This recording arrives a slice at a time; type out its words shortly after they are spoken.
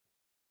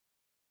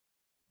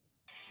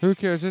Who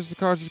cares? This is the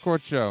Carson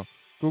Court Show.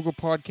 Google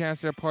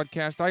Podcast, Air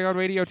Podcast,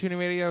 iHeartRadio, TuneIn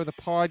Radio, the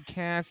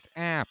podcast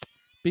app,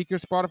 Beaker,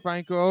 Spotify,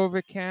 Anchor,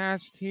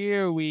 Overcast.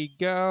 Here we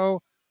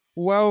go.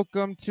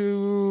 Welcome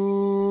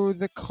to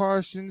the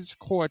Carson's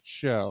Court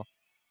Show,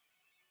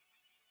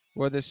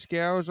 where the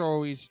scales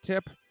always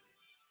tip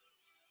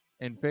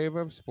in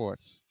favor of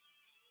sports.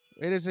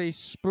 It is a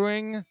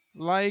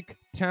spring-like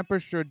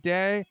temperature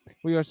day.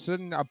 We are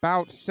sitting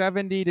about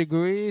 70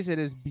 degrees. It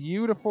is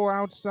beautiful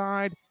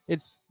outside.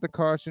 It's the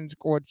Carson's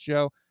Court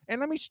Show. And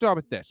let me start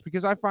with this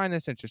because I find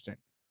this interesting.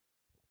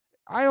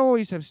 I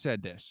always have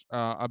said this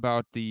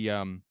about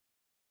the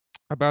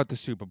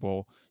Super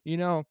Bowl. You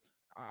know,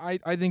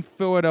 I think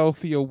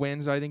Philadelphia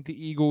wins. I think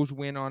the Eagles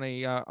win on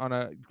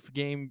a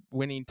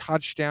game-winning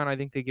touchdown. I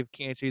think they give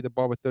Kansas City the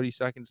ball with 30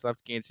 seconds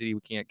left. Kansas City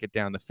can't get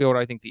down the field.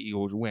 I think the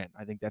Eagles win.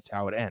 I think that's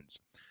how it ends.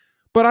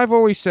 But I've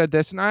always said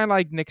this, and I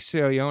like Nick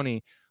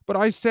Sirianni. But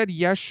I said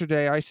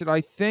yesterday,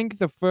 I think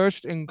the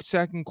first and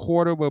second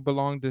quarter will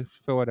belong to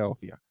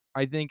Philadelphia.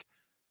 I think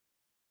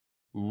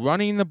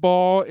running the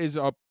ball is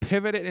a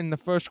pivot in the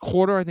first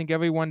quarter. I think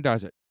everyone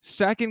does it.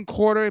 Second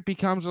quarter, it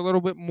becomes a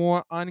little bit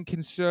more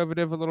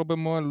unconservative, a little bit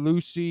more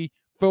loosey.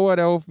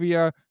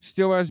 Philadelphia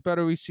still has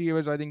better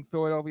receivers. I think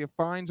Philadelphia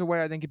finds a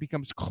way. I think it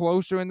becomes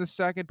closer in the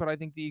second, but I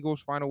think the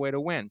Eagles find a way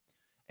to win.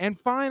 And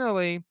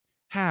finally,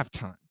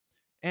 halftime.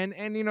 And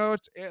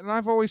and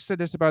I've always said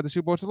this about the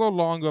Super Bowl. It's a little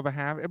longer of a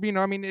half.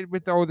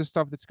 With all the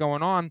stuff that's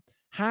going on,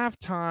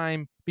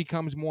 halftime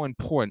becomes more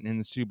important in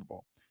the Super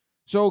Bowl.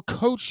 So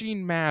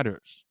coaching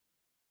matters.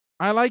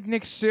 I like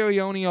Nick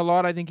Sirianni a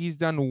lot. I think he's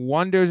done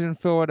wonders in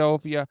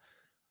Philadelphia.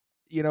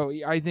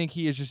 I think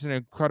he is just an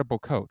incredible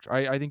coach.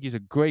 I think he's a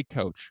great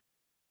coach.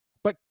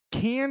 But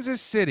Kansas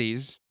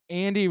City's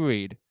Andy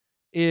Reid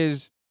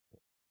is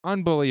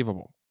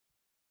unbelievable.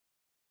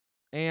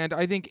 And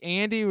I think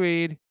Andy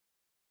Reid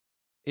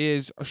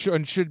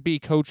should be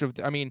coach of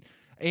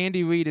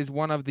Andy Reid is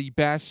one of the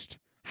best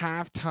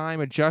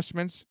halftime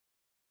adjustments.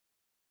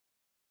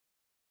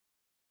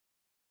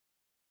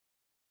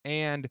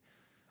 And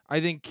I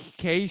think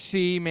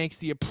KC makes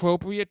the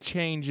appropriate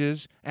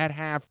changes at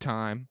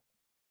halftime,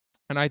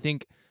 and I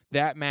think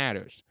that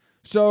matters.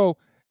 So,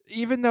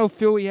 even though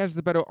Philly has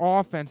the better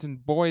offense,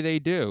 and boy, they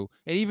do,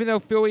 and even though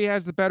Philly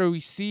has the better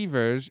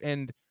receivers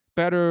and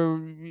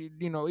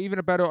even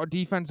a better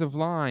defensive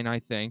line, I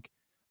think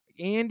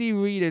Andy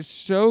Reid is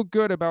so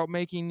good about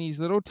making these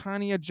little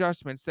tiny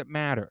adjustments that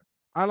matter.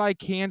 I like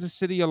Kansas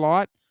City a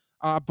lot,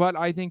 but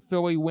I think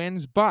Philly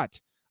wins. But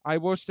I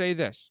will say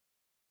this: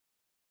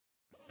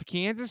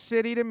 Kansas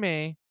City to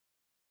me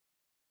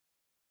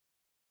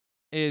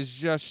is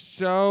just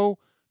so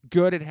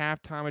good at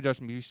halftime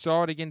adjustment. You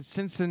saw it against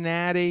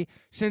Cincinnati.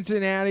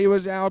 Cincinnati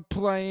was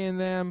outplaying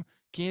them.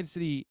 Kansas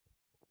City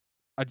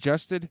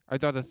adjusted. I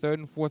thought the third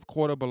and fourth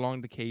quarter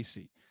belonged to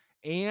KC.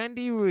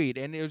 Andy Reid,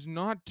 and there's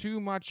not too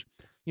much,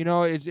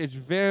 it's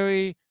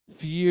very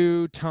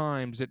few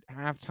times that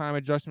halftime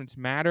adjustments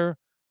matter.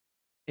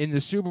 In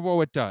the Super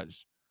Bowl, it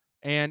does.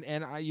 And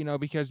I,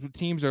 because the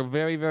teams are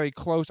very, very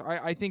close.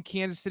 I think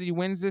Kansas City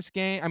wins this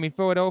game. I mean,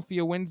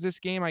 Philadelphia wins this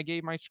game. I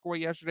gave my score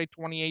yesterday,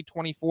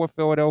 28-24.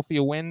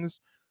 Philadelphia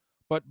wins.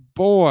 But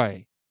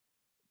boy,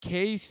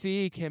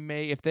 KC can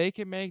make, if they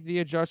can make the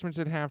adjustments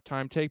at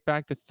halftime, take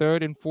back the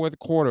third and fourth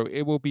quarter,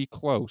 it will be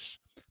close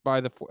by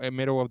the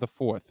middle of the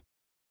fourth.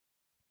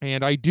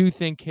 And I do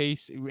think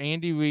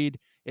Andy Reid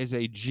is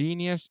a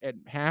genius at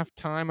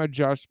halftime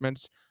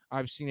adjustments.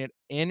 I've seen it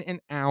in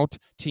and out.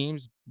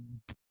 Teams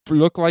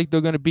look like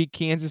they're going to beat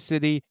Kansas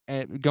City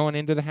going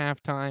into the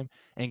halftime,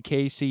 and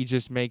KC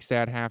just makes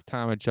that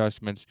halftime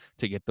adjustments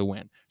to get the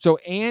win. So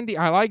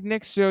I like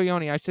Nick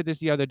Sirianni. I said this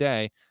the other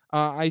day.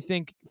 I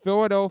think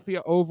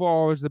Philadelphia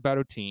overall is the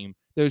better team.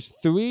 There's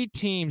three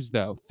teams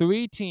though.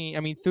 Three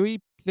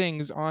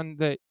things on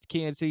the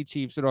Kansas City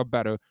Chiefs that are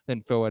better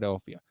than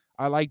Philadelphia.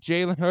 I like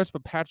Jalen Hurts,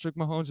 but Patrick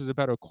Mahomes is a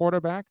better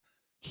quarterback.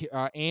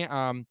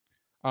 And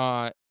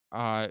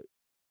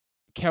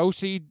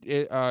Kelsey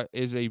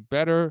is a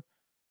better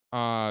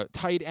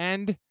tight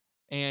end,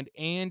 and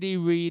Andy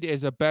Reid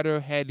is a better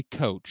head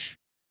coach.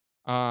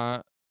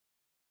 That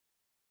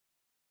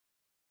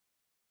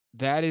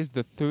is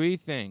the three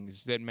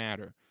things that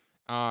matter.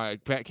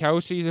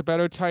 Kelsey is a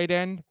better tight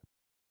end.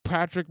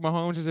 Patrick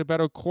Mahomes is a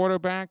better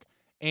quarterback.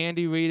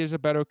 Andy Reid is a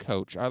better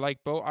coach. I like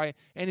both.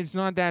 And it's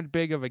not that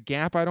big of a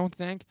gap, I don't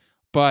think.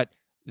 But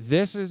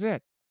this is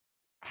it.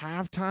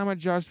 Halftime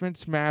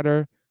adjustments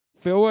matter.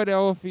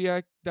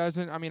 Philadelphia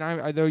doesn't.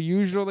 They're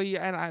usually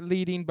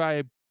leading by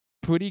a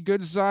pretty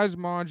good size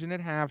margin at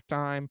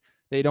halftime.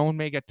 They don't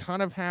make a ton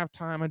of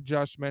halftime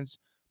adjustments,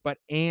 but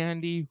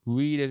Andy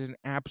Reid is an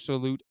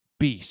absolute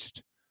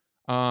beast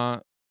uh,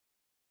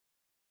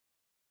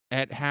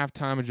 at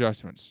halftime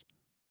adjustments.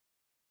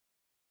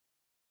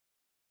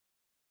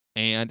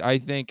 And I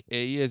think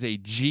he is a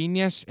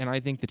genius, and I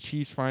think the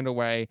Chiefs find a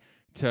way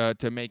to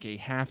make a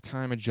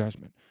halftime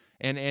adjustment.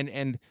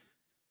 And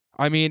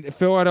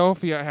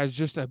Philadelphia has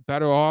just a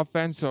better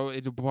offense, so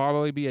it'll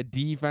probably be a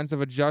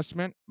defensive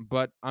adjustment.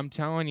 But I'm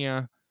telling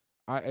you,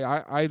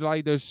 I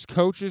like those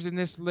coaches in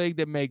this league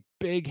that make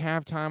big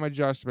halftime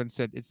adjustments.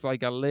 That it's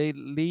like a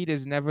lead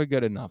is never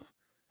good enough.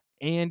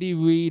 Andy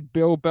Reid,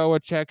 Bill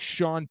Belichick,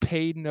 Sean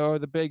Payton are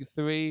the big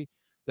three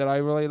that I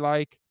really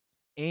like.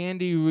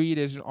 Andy Reid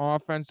is an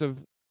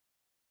offensive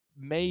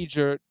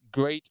major,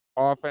 great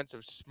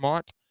offensive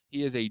smart.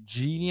 He is a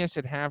genius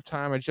at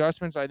halftime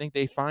adjustments. I think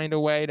they find a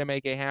way to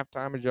make a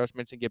halftime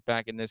adjustments and get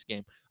back in this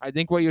game. I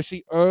think what you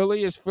see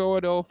early is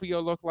Philadelphia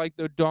look like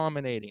they're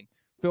dominating.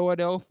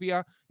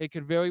 Philadelphia, it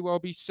could very well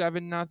be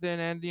 7-0,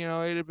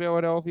 and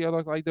Philadelphia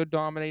look like they're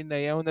dominating.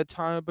 They own the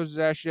time of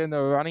possession.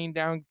 They're running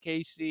down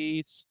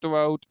KC's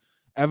throat.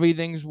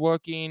 Everything's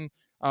working.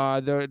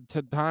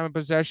 The time of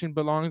possession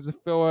belongs to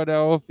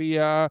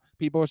Philadelphia.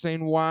 People are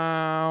saying,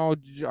 "Wow,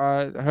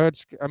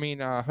 Hurts.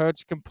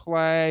 Hurts can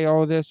play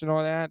all this and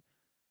all that."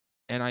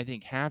 And I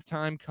think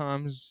halftime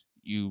comes,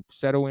 you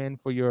settle in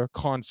for your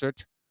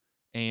concert,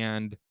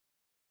 and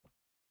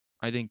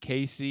I think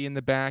KC in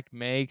the back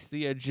makes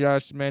the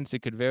adjustments.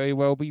 It could very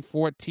well be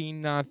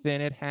 14-0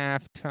 at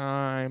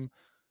halftime,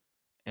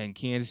 and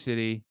Kansas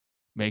City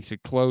makes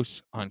it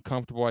close,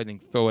 uncomfortable. I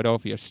think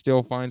Philadelphia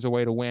still finds a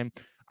way to win.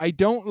 I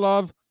don't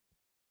love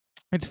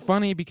It's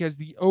funny because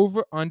the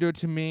over under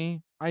to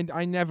me,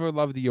 I never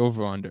love the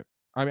over under.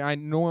 I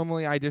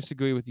mean, I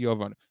disagree with the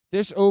over under.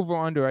 This over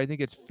under, I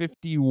think it's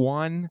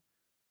 51.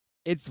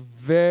 It's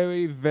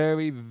very,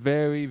 very,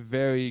 very,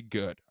 very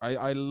good.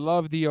 I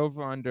love the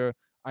over under.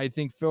 I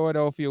think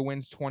Philadelphia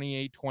wins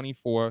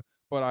 28-24,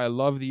 but I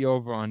love the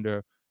over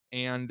under.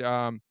 And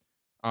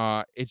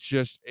it's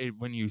just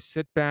when you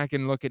sit back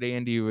and look at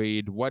Andy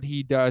Reid, what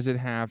he does at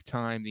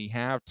halftime, the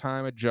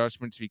halftime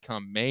adjustments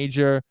become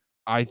major.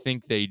 I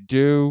think they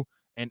do.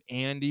 And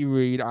Andy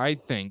Reid, I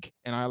think,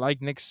 and I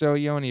like Nick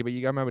Sirianni, but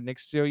you got to remember Nick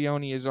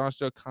Sirianni is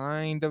also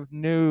kind of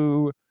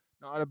new,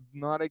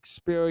 not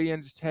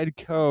experienced head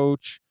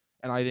coach,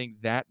 and I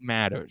think that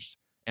matters.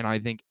 And I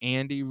think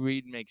Andy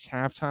Reid makes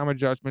halftime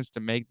adjustments to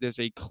make this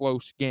a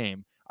close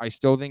game. I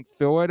still think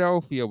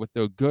Philadelphia, with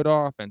their good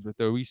offense, with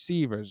their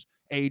receivers,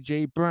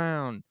 A.J.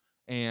 Brown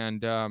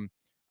and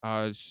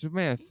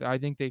Smith, I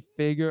think they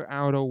figure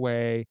out a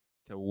way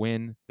to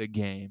win the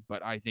game.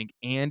 But I think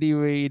Andy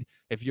Reid,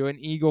 if you're an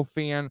Eagle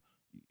fan,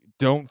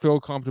 don't feel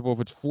comfortable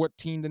if it's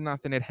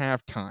 14-0 at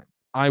halftime.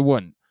 I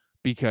wouldn't,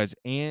 because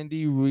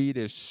Andy Reid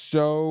is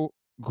so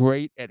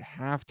great at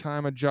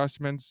halftime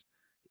adjustments.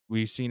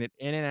 We've seen it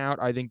in and out.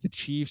 I think the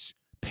Chiefs,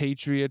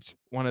 Patriots,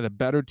 one of the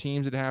better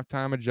teams at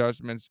halftime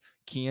adjustments.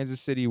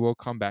 Kansas City will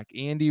come back.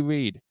 Andy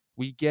Reid,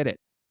 we get it.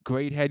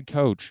 Great head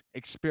coach,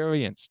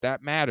 experience,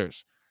 that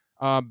matters.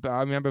 I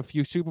remember a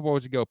few Super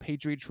Bowls ago,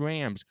 Patriots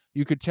Rams.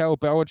 You could tell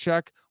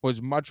Belichick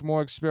was much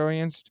more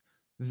experienced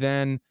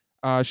than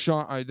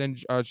Sean,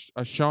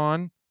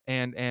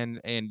 and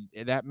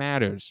that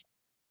matters.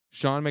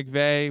 Sean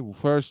McVay,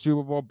 first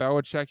Super Bowl.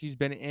 Belichick, he's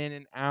been in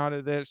and out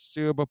of this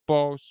Super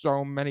Bowl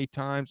so many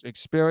times.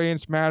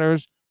 Experience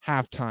matters.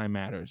 Halftime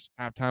matters.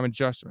 Halftime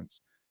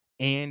adjustments.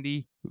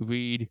 Andy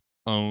Reid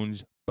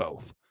owns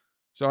both.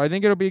 So I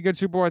think it'll be a good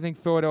Super Bowl. I think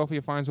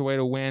Philadelphia finds a way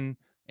to win,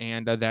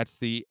 and that's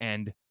the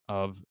end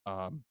of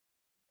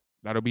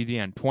that'll be the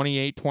end.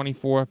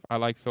 28-24. I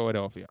like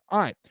Philadelphia. All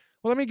right.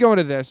 Well, let me go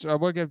into this.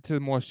 We'll get to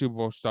more Super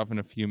Bowl stuff in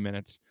a few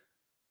minutes.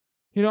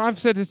 I've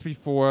said this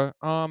before.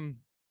 After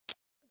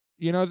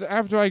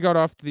I got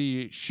off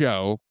the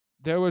show,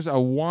 there was a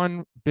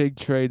one big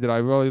trade that I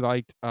really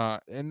liked,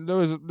 and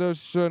there's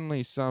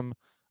certainly some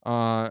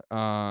uh,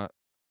 uh,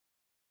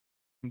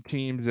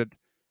 teams that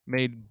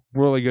made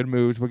really good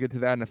moves. We'll get to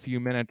that in a few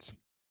minutes.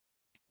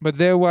 But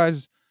there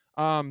was,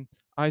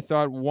 I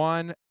thought,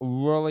 one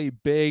really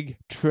big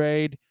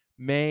trade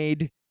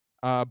made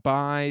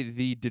by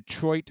the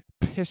Detroit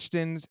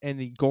Pistons and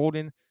the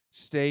Golden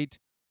State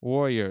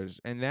Warriors.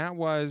 And that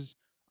was,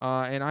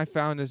 and I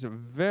found this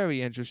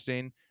very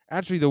interesting.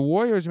 Actually, the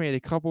Warriors made a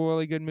couple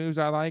really good moves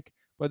I like,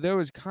 but there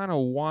was kind of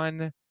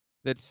one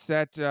that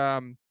set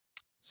them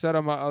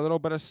a little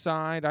bit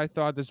aside. I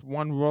thought this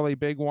one really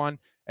big one,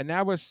 and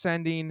that was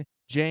sending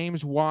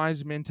James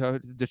Wiseman to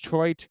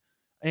Detroit.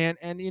 And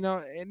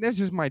this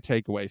is my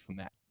takeaway from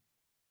that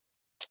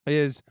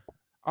is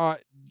uh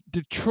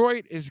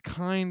Detroit is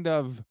kind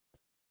of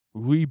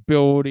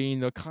rebuilding.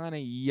 They're kind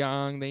of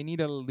young. They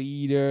need a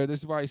leader. This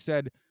is why I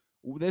said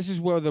this is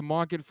where the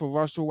market for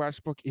Russell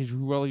Westbrook is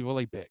really,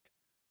 really big.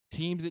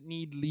 Teams that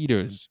need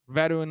leaders,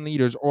 veteran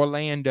leaders.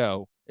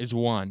 Orlando is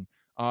one,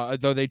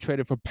 though they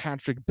traded for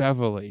Patrick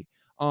Beverly.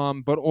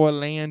 But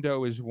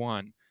Orlando is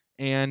one,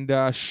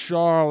 and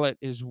Charlotte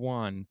is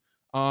one.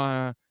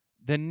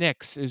 The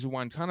Knicks is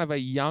one, kind of a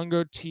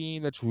younger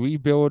team that's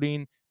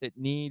rebuilding that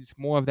needs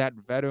more of that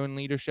veteran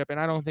leadership. And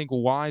I don't think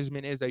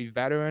Wiseman is a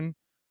veteran,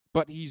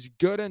 but he's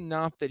good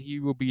enough that he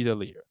will be the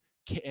leader.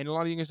 And a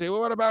lot of you can say,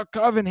 well, what about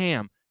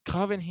Covington?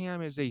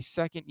 Covington is a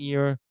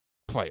second-year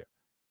player.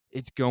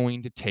 It's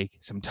going to take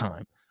some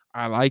time.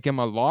 I like him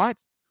a lot.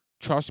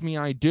 Trust me,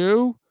 I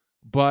do.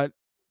 But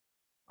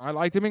I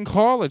liked him in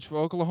college for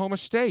Oklahoma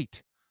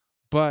State.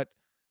 But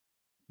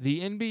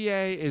the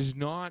NBA is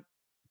not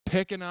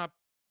picking up,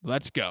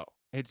 let's go.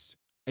 It's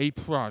a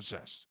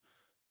process.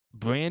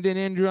 Brandon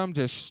Ingram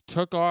just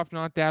took off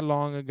not that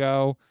long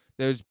ago.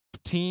 There's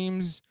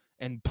teams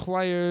and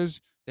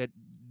players that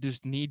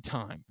just need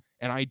time.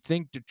 And I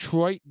think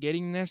Detroit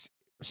getting this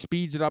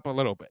speeds it up a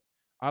little bit.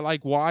 I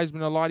like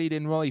Wiseman a lot. He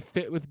didn't really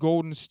fit with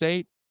Golden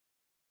State,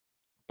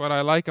 but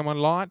I like him a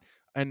lot.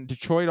 And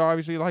Detroit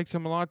obviously likes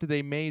him a lot that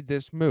they made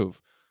this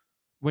move.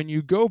 When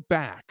you go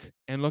back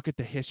and look at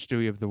the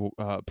history of the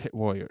Pit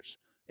Warriors,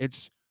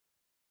 it's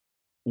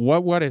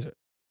what is it?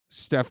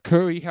 Steph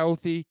Curry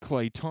healthy,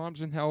 Klay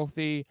Thompson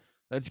healthy.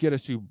 Let's get a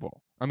Super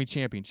Bowl. I mean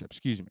championship,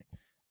 excuse me.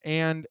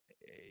 And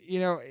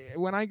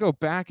when I go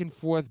back and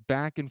forth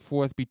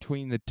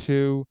between the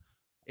two,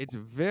 it's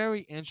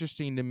very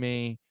interesting to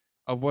me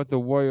of what the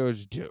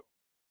Warriors do.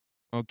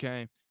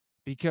 Okay?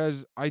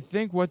 Because I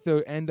think what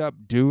they'll end up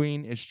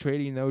doing is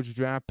trading those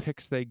draft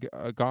picks they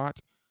got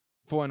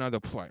for another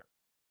player.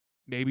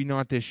 Maybe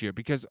not this year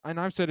because and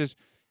I've said this,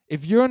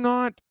 if you're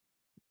not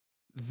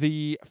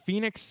the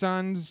Phoenix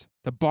Suns,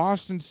 the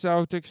Boston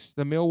Celtics,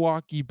 the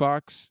Milwaukee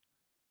Bucks,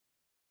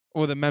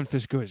 or the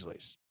Memphis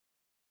Grizzlies.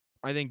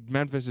 I think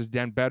Memphis is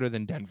better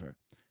than Denver.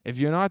 If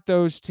you're not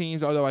those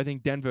teams, although I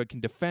think Denver can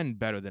defend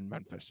better than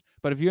Memphis,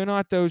 but if you're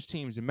not those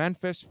teams,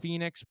 Memphis,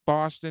 Phoenix,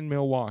 Boston,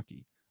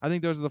 Milwaukee, I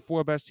think those are the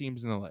four best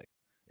teams in the league.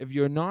 If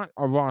you're not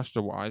a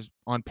roster-wise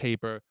on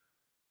paper,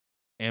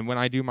 and when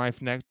I do my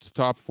next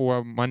top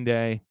four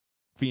Monday,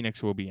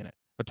 Phoenix will be in it.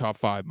 The top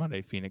five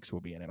Monday, Phoenix will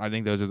be in it. I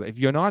think those are if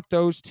you're not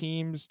those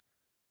teams,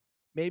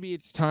 maybe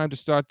it's time to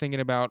start thinking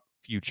about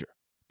future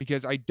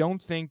because I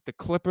don't think the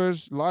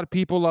Clippers, a lot of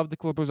people love the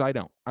Clippers. I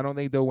don't. I don't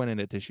think they'll win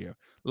it this year.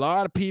 A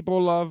lot of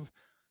people love,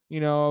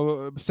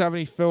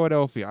 70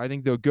 Philadelphia. I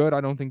think they're good.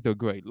 I don't think they're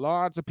great.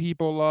 Lots of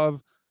people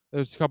love,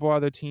 there's a couple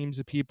other teams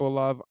that people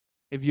love.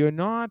 If you're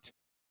not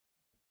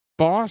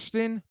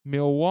Boston,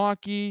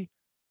 Milwaukee,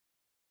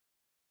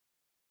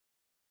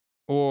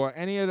 or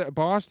any of the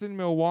Boston,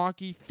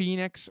 Milwaukee,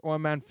 Phoenix, or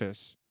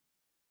Memphis,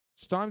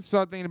 it's time to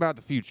start thinking about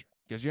the future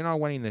because you're not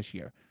winning this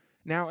year.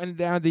 Now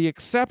the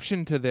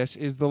exception to this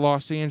is the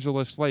Los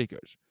Angeles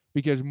Lakers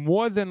because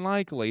more than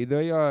likely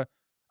they are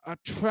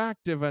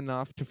attractive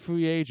enough to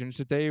free agents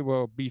that they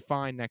will be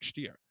fine next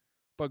year.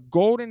 But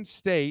Golden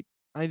State,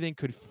 I think,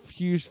 could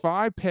use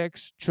 5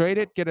 picks, trade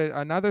it, get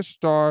another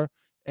star,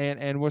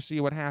 and we'll see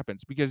what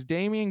happens because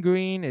Damian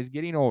Green is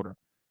getting older.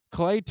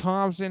 Klay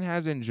Thompson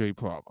has injury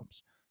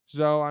problems.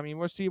 So, I mean,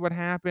 we'll see what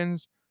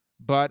happens.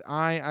 But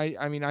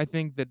I mean, I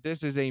think that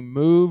this is a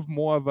move,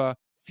 more of a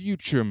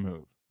future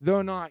move.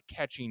 They're not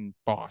catching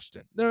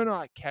Boston. They're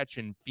not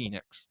catching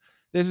Phoenix.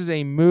 This is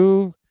a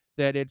move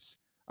that it's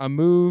a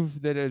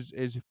move that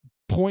is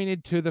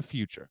pointed to the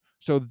future.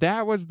 So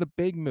that was the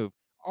big move.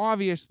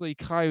 Obviously,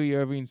 Kyrie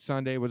Irving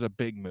Sunday was a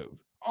big move.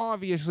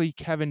 Obviously,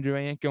 Kevin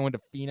Durant going to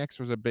Phoenix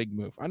was a big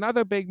move.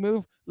 Another big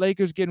move,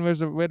 Lakers getting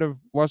rid of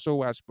Russell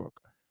Westbrook.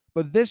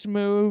 But this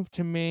move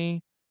to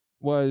me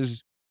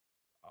was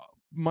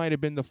might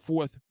have been the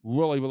fourth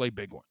really, really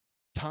big one.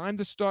 Time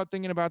to start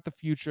thinking about the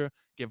future.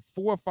 Give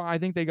 4 or 5. I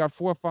think they got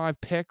 4 or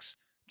 5 picks.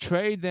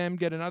 Trade them,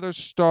 get another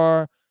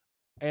star.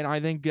 And I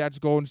think that's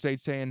Golden State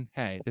saying,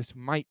 hey, this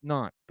might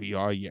not be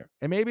our year.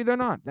 And maybe they're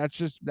not.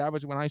 That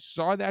was when I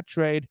saw that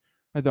trade,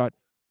 I thought,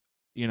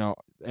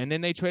 and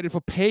then they traded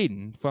for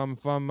Payton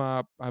from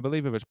I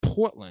believe it was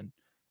Portland.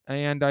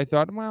 And I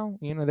thought, well,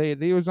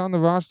 they was on the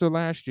roster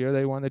last year.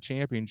 They won the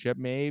championship.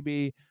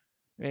 Maybe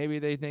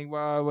they think,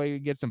 well, we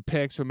can get some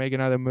picks or make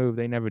another move.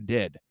 They never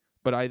did.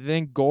 But I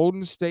think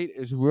Golden State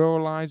is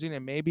realizing,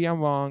 and maybe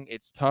I'm wrong,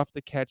 it's tough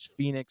to catch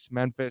Phoenix,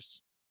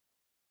 Memphis,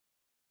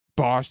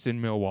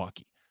 Boston,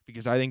 Milwaukee,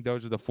 because I think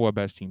those are the four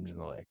best teams in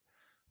the league.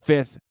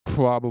 Fifth,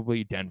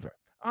 probably Denver.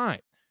 All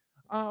right.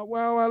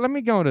 Let me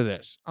go to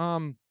this.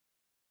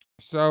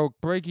 So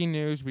breaking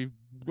news, we've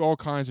all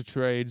kinds of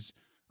trades.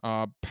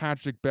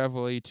 Patrick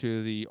Beverley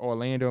to the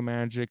Orlando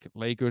Magic.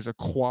 Lakers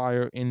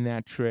acquire in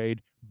that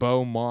trade.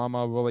 Bo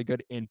Mama, really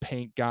good in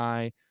paint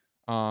guy.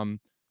 And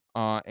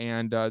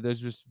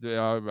there's just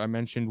I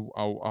mentioned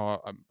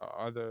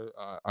other.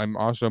 I'm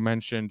also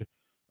mentioned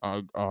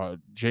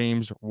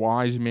James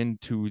Wiseman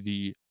to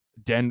the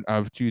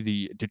to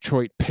the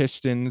Detroit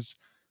Pistons,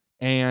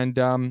 and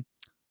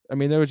I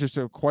mean, there was just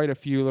quite a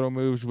few little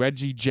moves.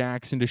 Reggie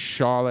Jackson to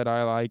Charlotte,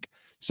 I like.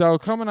 So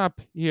coming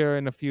up here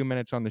in a few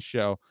minutes on the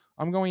show,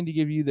 I'm going to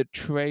give you the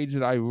trades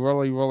that I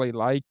really, really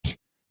liked,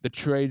 the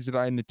trades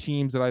and the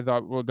teams that I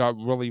thought got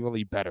really,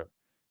 really better.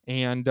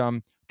 And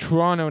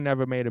Toronto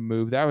never made a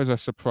move. That was a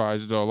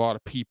surprise to a lot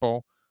of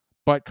people.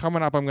 But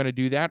coming up, I'm going to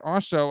do that.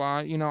 Also,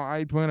 I'm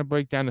going to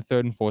break down the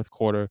third and fourth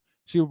quarter.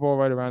 Super Bowl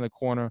right around the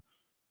corner.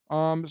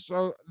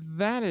 So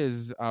that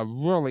is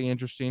really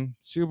interesting.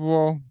 Super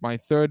Bowl, my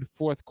third,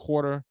 fourth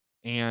quarter,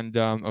 and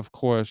of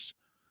course,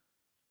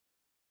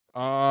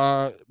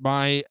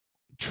 my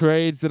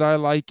trades that I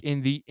like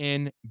in the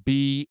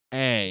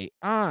NBA.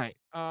 All right.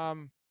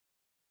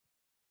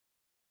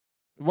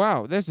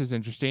 Wow, this is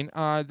interesting.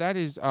 That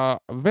is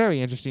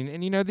very interesting.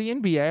 And the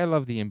NBA, I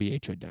love the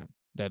NBA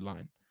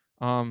deadline.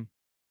 Um,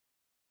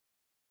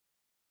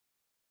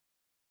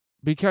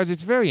 because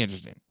it's very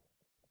interesting.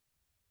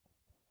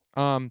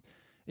 Um,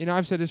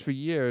 I've said this for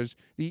years.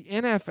 The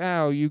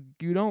NFL, you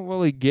don't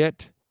really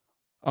get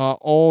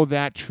all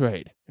that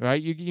trade,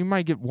 right? You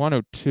might get one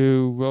or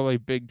two really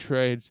big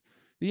trades.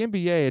 The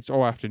NBA, it's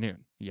all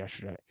afternoon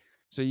yesterday.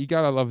 So you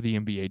gotta love the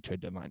NBA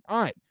trade deadline.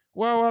 All right.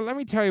 Well, let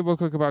me tell you real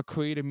quick about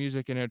creative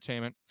music and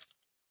entertainment.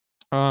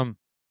 Um,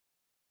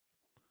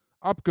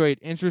 Upgrade,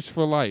 interest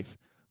for life,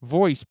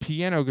 voice,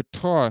 piano,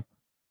 guitar,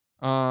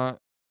 uh,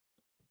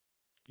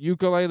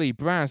 ukulele,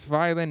 brass,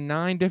 violin,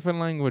 9 different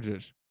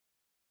languages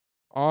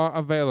are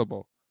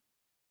available.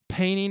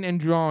 Painting and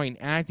drawing,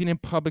 acting and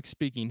public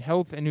speaking,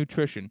 health and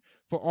nutrition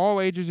for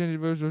all ages,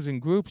 individuals in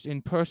groups,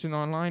 in person,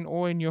 online,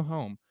 or in your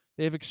home.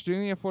 They have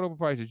extremely affordable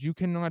prices. You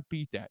cannot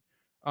beat that.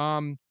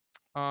 Um,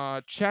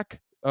 check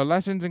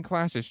lessons and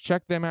classes.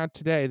 Check them out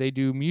today. They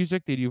do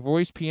music, they do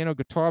voice, piano,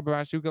 guitar,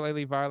 brass,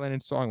 ukulele, violin,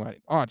 and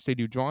songwriting. Arts, they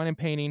do drawing and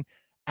painting,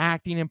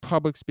 acting and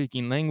public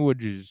speaking,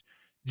 languages,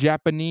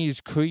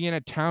 Japanese, Korean,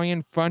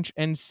 Italian, French,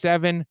 and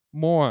 7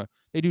 more.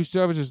 They do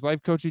services,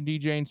 life coaching,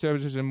 DJing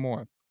services, and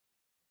more.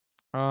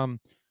 Um,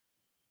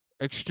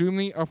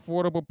 Extremely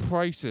affordable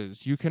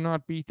prices. You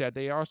cannot beat that.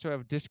 They also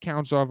have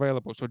discounts are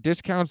available. So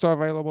discounts are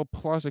available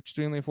plus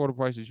extremely affordable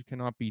prices. You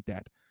cannot beat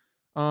that.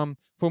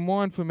 For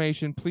more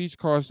information, please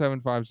call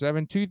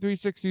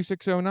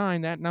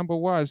 757-236-2609. That number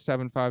was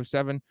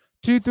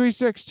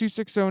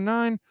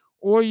 757-236-2609.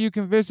 Or you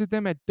can visit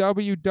them at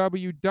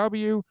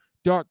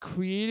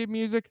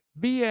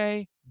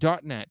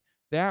www.creativemusicva.net.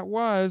 That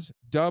was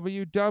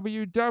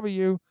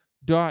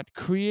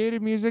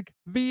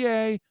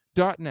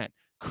www.creativemusicva.net.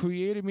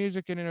 Creative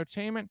Music and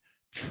Entertainment,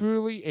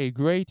 truly a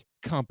great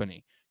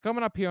company.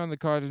 Coming up here on the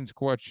Carson's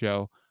Court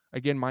Show,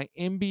 again, my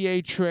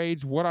NBA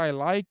trades, what I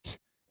liked,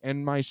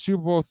 and my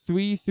Super Bowl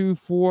 3 through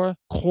 4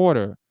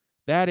 quarter.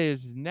 That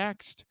is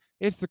next.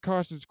 It's the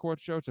Carson's Court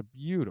Show. It's a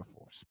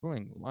beautiful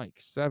spring like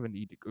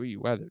 70-degree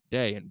weather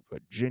day in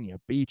Virginia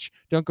Beach.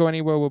 Don't go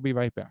anywhere. We'll be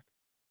right back.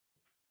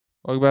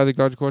 Welcome back to the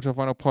Carson's Court Show,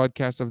 final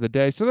podcast of the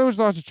day. So there was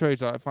lots of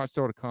trades. If I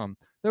still to come,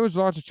 there was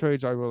lots of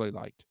trades I really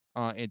liked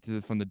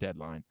from the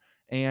deadline.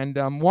 And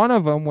one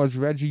of them was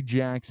Reggie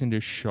Jackson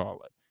to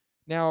Charlotte.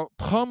 Now,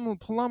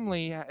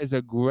 Plumlee is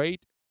a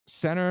great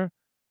center.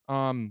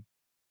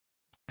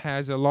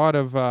 Has a lot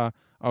of a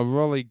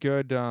really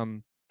good I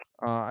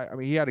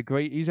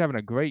mean he's having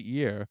a great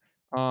year.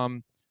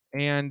 Um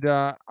and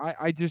I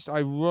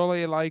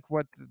really like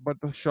what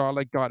the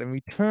Charlotte got in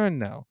return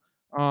though.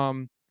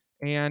 Um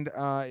and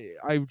I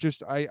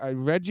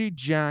Reggie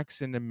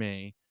Jackson to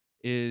me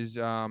is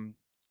a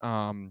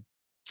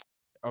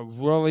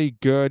really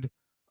good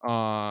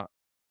uh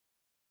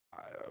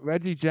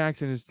Reggie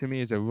Jackson is to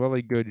me is a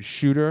really good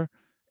shooter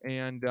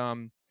and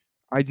I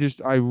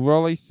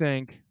really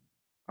think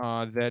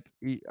that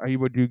he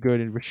would do good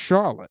in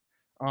Charlotte.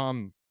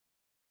 Um,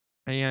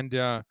 and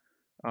I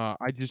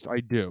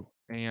do,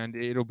 and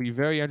it'll be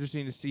very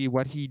interesting to see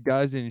what he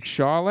does in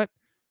Charlotte.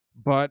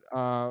 But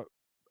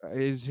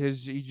is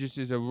his he just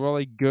is a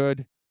really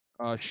good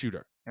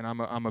shooter, and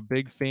I'm a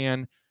big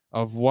fan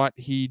of what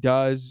he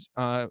does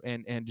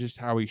and just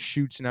how he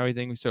shoots and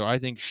everything. So I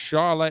think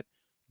Charlotte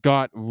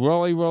got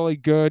really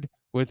good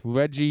with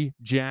Reggie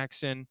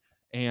Jackson,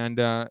 and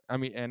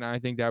and I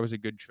think that was a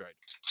good trade.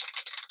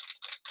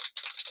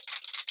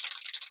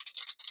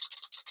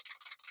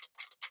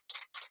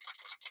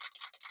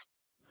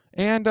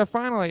 And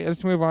finally,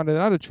 let's move on to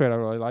another trade I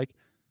really like.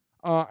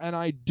 And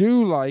I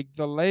do like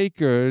the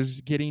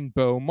Lakers getting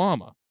Bo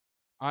Mama.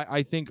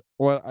 I think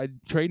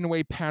trading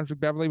away Patrick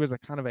Beverly was a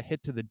kind of a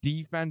hit to the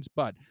defense,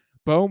 but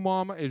Bo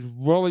Mama is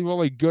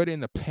really good in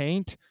the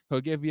paint.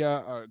 He'll give you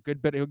a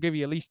good bit. He'll give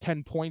you at least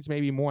 10 points,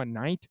 maybe more a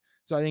night.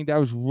 So I think that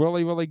was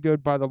really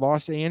good by the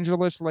Los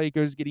Angeles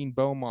Lakers getting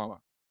Bo Mama.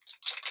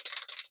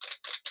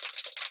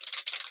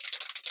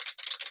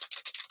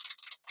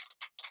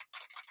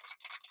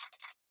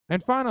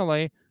 And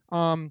finally,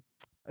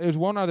 there's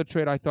one other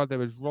trade I thought that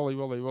was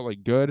really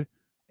good,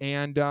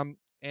 and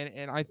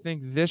I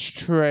think this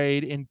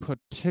trade in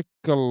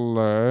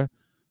particular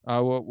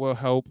will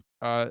help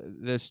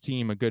this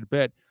team a good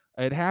bit.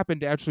 It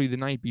happened actually the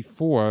night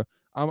before.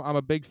 I'm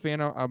a big fan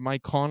of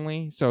Mike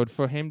Conley, so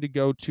for him to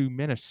go to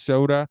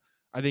Minnesota,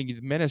 I think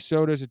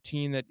Minnesota is a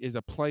team that is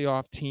a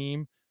playoff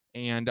team,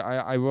 and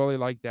I really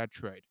like that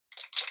trade.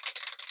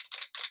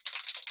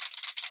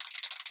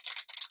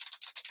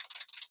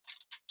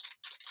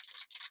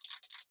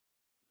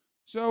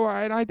 So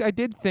I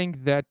did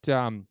think that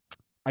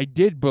I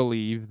did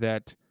believe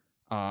that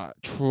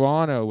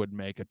Toronto would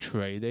make a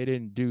trade. They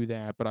didn't do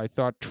that, but I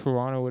thought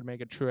Toronto would make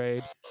a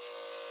trade.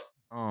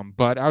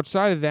 But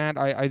outside of that,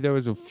 I there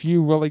was a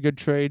few really good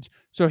trades.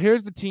 So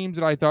here's the teams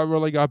that I thought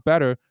really got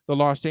better. The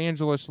Los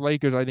Angeles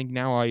Lakers, I think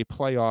now are a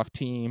playoff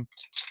team.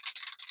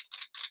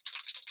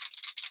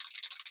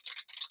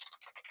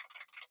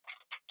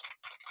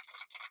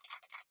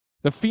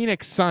 The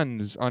Phoenix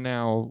Suns are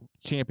now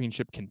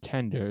championship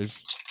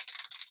contenders.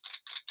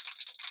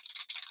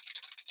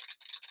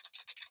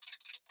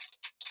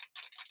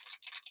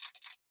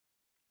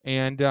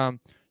 And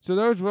so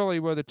those really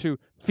were the two.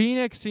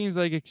 Phoenix seems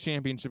like a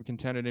championship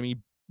contender to me.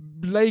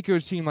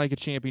 Lakers seem like a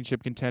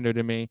championship contender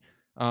to me.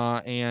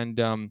 And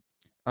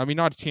I mean,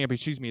 not a champion,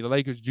 excuse me. The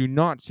Lakers do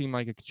not seem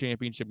like a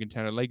championship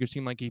contender. Lakers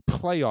seem like a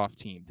playoff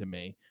team to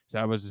me. So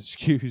that was,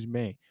 excuse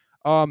me.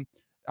 Um,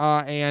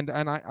 and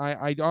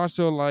I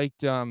also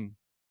liked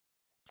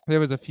there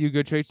was a few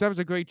good trades. That was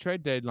a great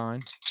trade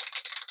deadline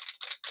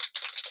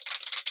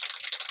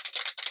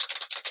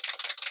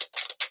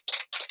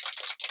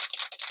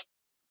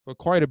for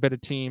quite a bit of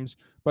teams.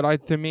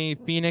 But to me,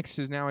 Phoenix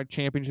is now a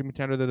championship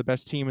contender. They're the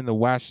best team in the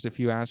West, if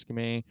you ask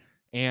me.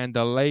 And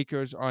the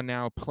Lakers are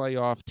now a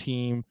playoff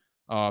team.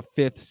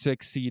 Fifth,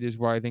 sixth seed is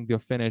where I think they'll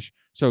finish.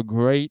 So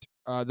great.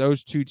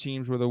 Those two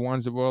teams were the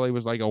ones that really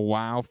was like a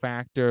wow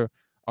factor.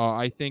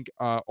 I think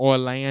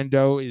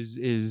Orlando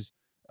is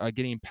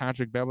getting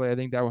Patrick Beverly. I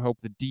think that will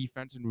help the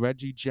defense, and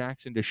Reggie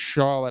Jackson to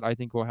Charlotte. I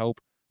think will help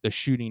the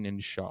shooting in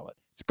Charlotte.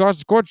 It's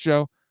Carson's Court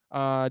Show.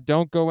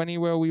 Don't go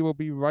anywhere. We will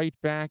be right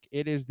back.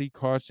 It is the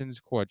Carson's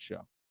Court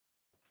Show.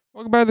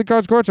 Welcome back to the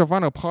Carson's Court Show,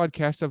 final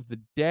podcast of the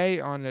day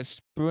on a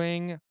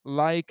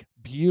spring-like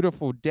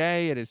beautiful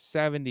day. It is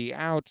 70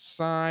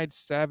 outside,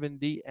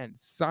 70 and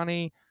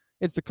sunny.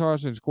 It's the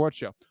Carson's Court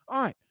Show.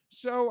 All right.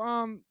 So,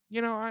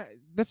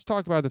 let's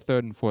talk about the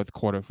third and fourth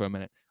quarter for a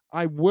minute.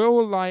 I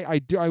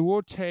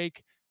will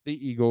take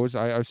the Eagles.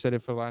 I've said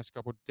it for the last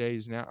couple of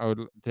days now, or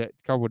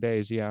couple of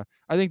days, yeah.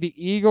 I think the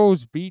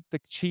Eagles beat the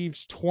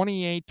Chiefs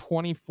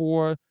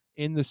 28-24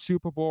 in the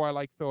Super Bowl. I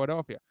like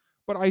Philadelphia.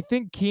 But I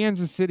think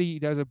Kansas City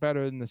does it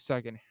better in the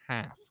second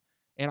half.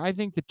 And I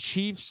think the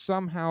Chiefs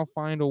somehow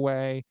find a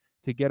way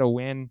to get a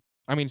win.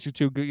 I mean,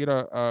 to get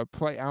a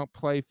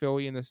outplay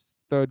Philly in this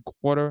third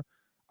quarter.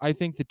 I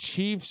think the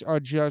Chiefs are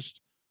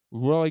just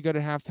really good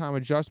at halftime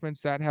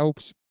adjustments. That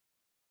helps.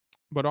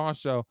 But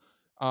also,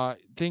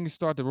 things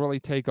start to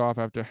really take off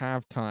after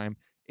halftime.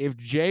 If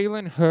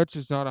Jalen Hurts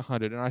is not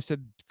 100, and I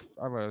said,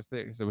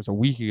 it was a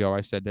week ago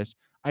I said this,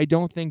 I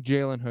don't think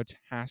Jalen Hurts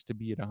has to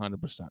be at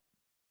 100%.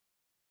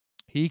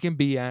 He can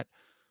be at,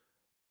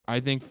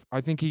 I think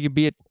he could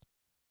be at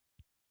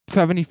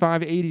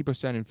 75,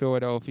 80% in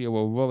Philadelphia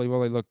will really,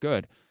 really look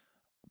good.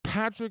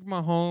 Patrick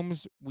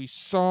Mahomes, we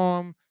saw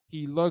him.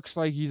 He looks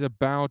like he's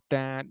about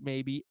that,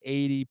 maybe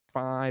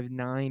 85,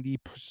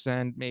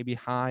 90%, maybe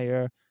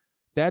higher.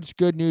 That's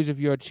good news if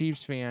you're a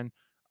Chiefs fan,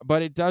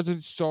 but it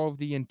doesn't solve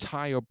the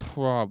entire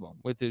problem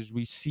with his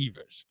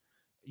receivers.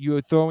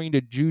 You're throwing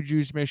to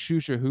Juju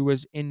Smith-Schuster, who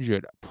was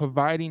injured.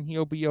 Providing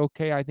he'll be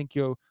okay, I think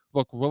he'll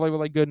look really,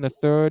 really good in the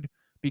third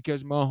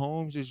because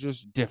Mahomes is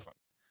just different.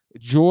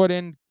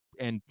 Jordan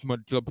and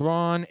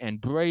LeBron and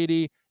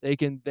Brady,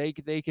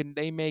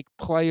 they make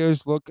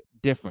players look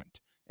different.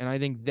 And I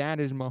think that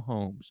is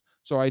Mahomes.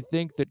 So I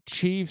think the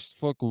Chiefs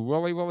look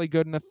really, really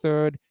good in the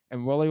third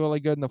and really, really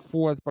good in the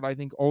fourth, but I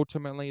think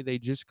ultimately they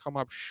just come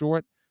up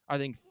short. I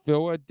think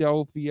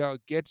Philadelphia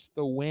gets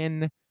the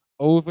win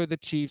over the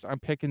Chiefs. I'm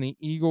picking the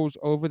Eagles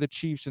over the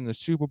Chiefs in the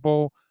Super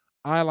Bowl.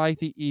 I like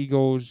the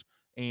Eagles,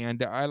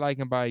 and I like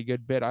them by a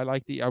good bit. I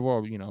like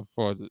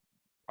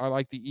I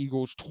like the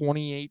Eagles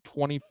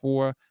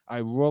 28-24. I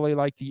really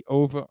like the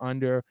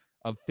over-under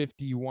of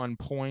 51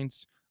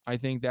 points. I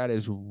think that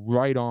is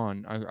right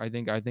on. I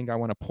think I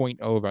want a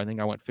point over. I think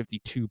I want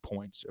 52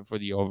 points for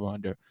the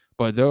over-under.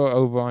 But their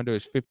over-under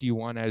is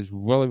 51. That is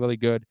really, really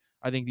good.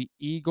 I think the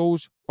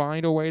Eagles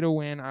find a way to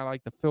win. I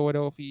like the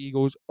Philadelphia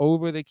Eagles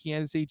over the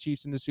Kansas City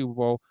Chiefs in the Super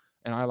Bowl,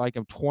 and I like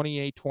them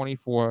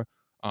 28-24.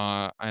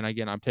 And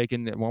again, I'm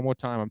taking it one more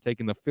time. I'm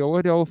taking the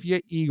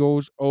Philadelphia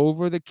Eagles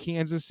over the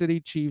Kansas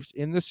City Chiefs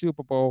in the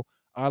Super Bowl.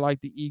 I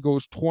like the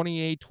Eagles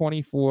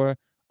 28-24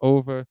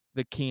 over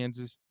the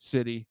Kansas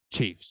City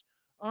Chiefs.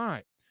 All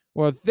right.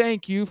 Well,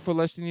 thank you for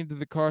listening to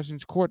the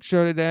Carson's Court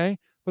Show today.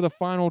 For the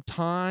final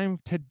time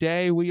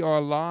today, we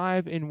are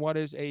live in what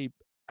is a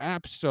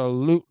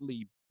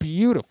absolutely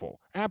beautiful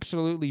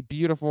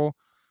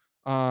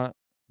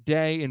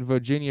day in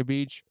Virginia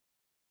Beach,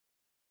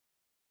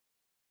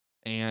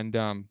 and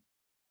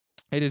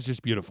it is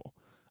just beautiful.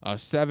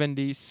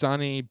 70,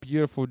 sunny,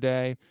 beautiful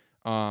day.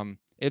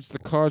 It's the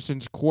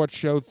Carson's Court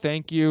Show.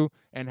 Thank you,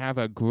 and have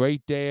a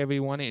great day,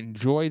 everyone.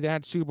 Enjoy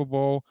that Super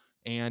Bowl,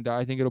 and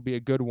I think it'll be a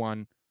good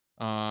one.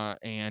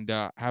 And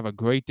have a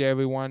great day,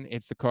 everyone.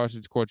 It's the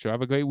Carson's Court Show.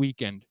 Have a great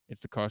weekend.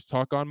 It's the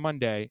Talk on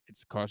Monday.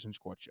 It's the Carson's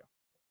Court Show.